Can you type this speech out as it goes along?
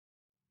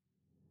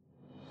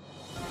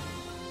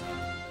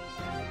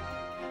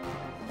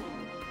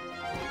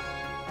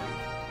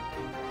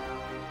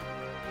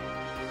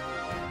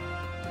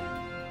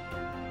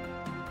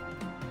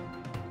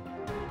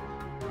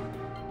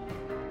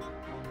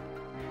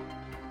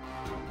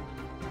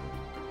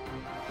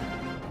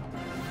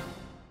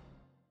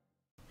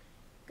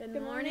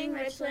Good morning,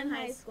 Richland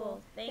High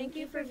School. Thank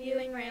you for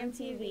viewing RAM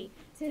TV.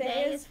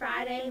 Today is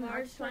Friday,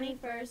 March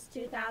 21st,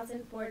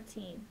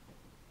 2014.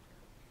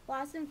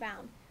 Lost and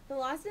Found. The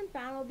Lost and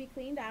Found will be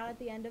cleaned out at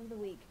the end of the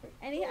week.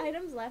 Any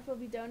items left will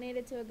be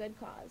donated to a good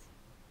cause.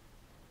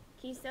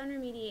 Keystone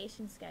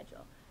remediation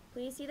schedule.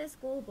 Please see the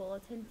school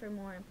bulletin for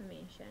more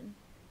information.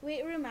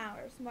 Weight room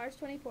hours, March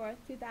 24th,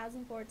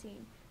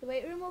 2014. The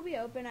weight room will be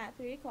open at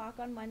 3 o'clock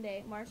on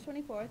Monday, March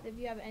 24th. If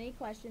you have any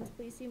questions,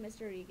 please see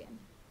Mr. Regan.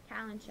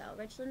 Talent show.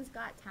 Richland's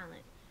Got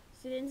Talent.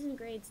 Students in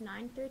grades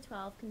 9 through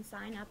 12 can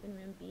sign up in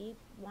room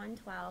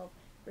B112,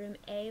 room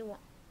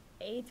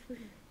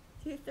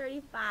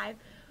A235,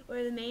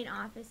 or the main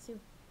office to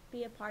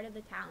be a part of the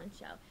talent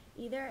show,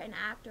 either an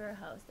act or a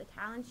host. The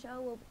talent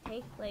show will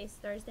take place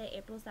Thursday,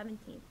 April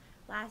 17th.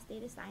 Last day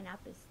to sign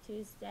up is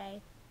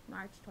Tuesday,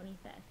 March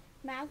 25th.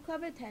 Math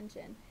Club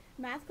attention.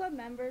 Math Club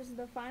members,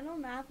 the final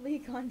Math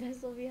League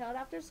contest will be held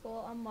after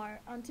school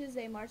on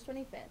Tuesday, March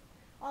 25th.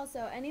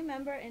 Also, any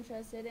member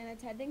interested in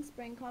attending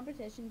spring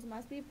competitions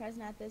must be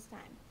present at this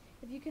time.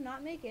 If you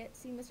cannot make it,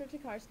 see Mr.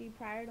 Tokarski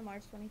prior to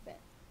March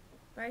 25th.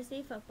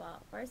 Varsity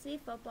football. Varsity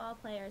football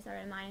players are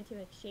reminded to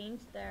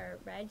exchange their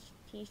red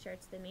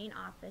t-shirts to the main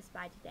office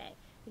by today.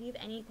 If you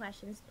have any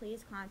questions,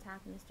 please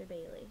contact Mr.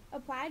 Bailey.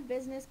 Applied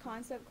Business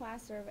Concept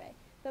Class Survey.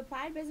 The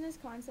Applied Business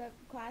Concept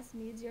class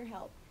needs your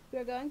help. We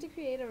are going to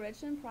create a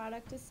Richland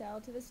product to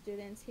sell to the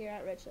students here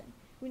at Richland.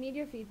 We need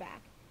your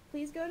feedback.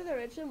 Please go to the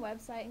Richland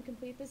website and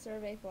complete the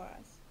survey for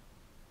us.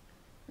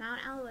 Mount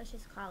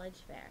Aloysius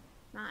College Fair.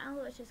 Mount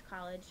Aloysius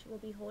College will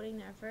be holding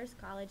their first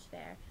college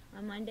fair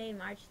on Monday,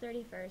 March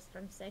 31st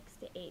from 6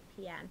 to 8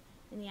 p.m.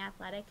 in the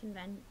Athletic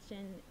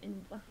Convention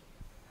and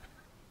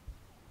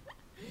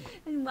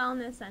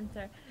Wellness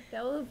Center.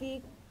 There will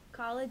be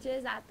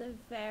colleges at the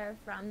fair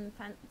from the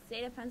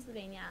state of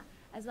Pennsylvania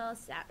as well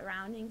as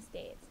surrounding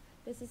states.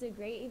 This is a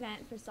great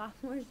event for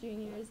sophomores,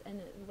 juniors,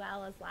 and as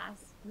well as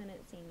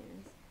last-minute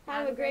seniors.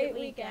 Have a great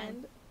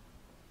weekend.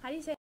 How do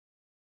you say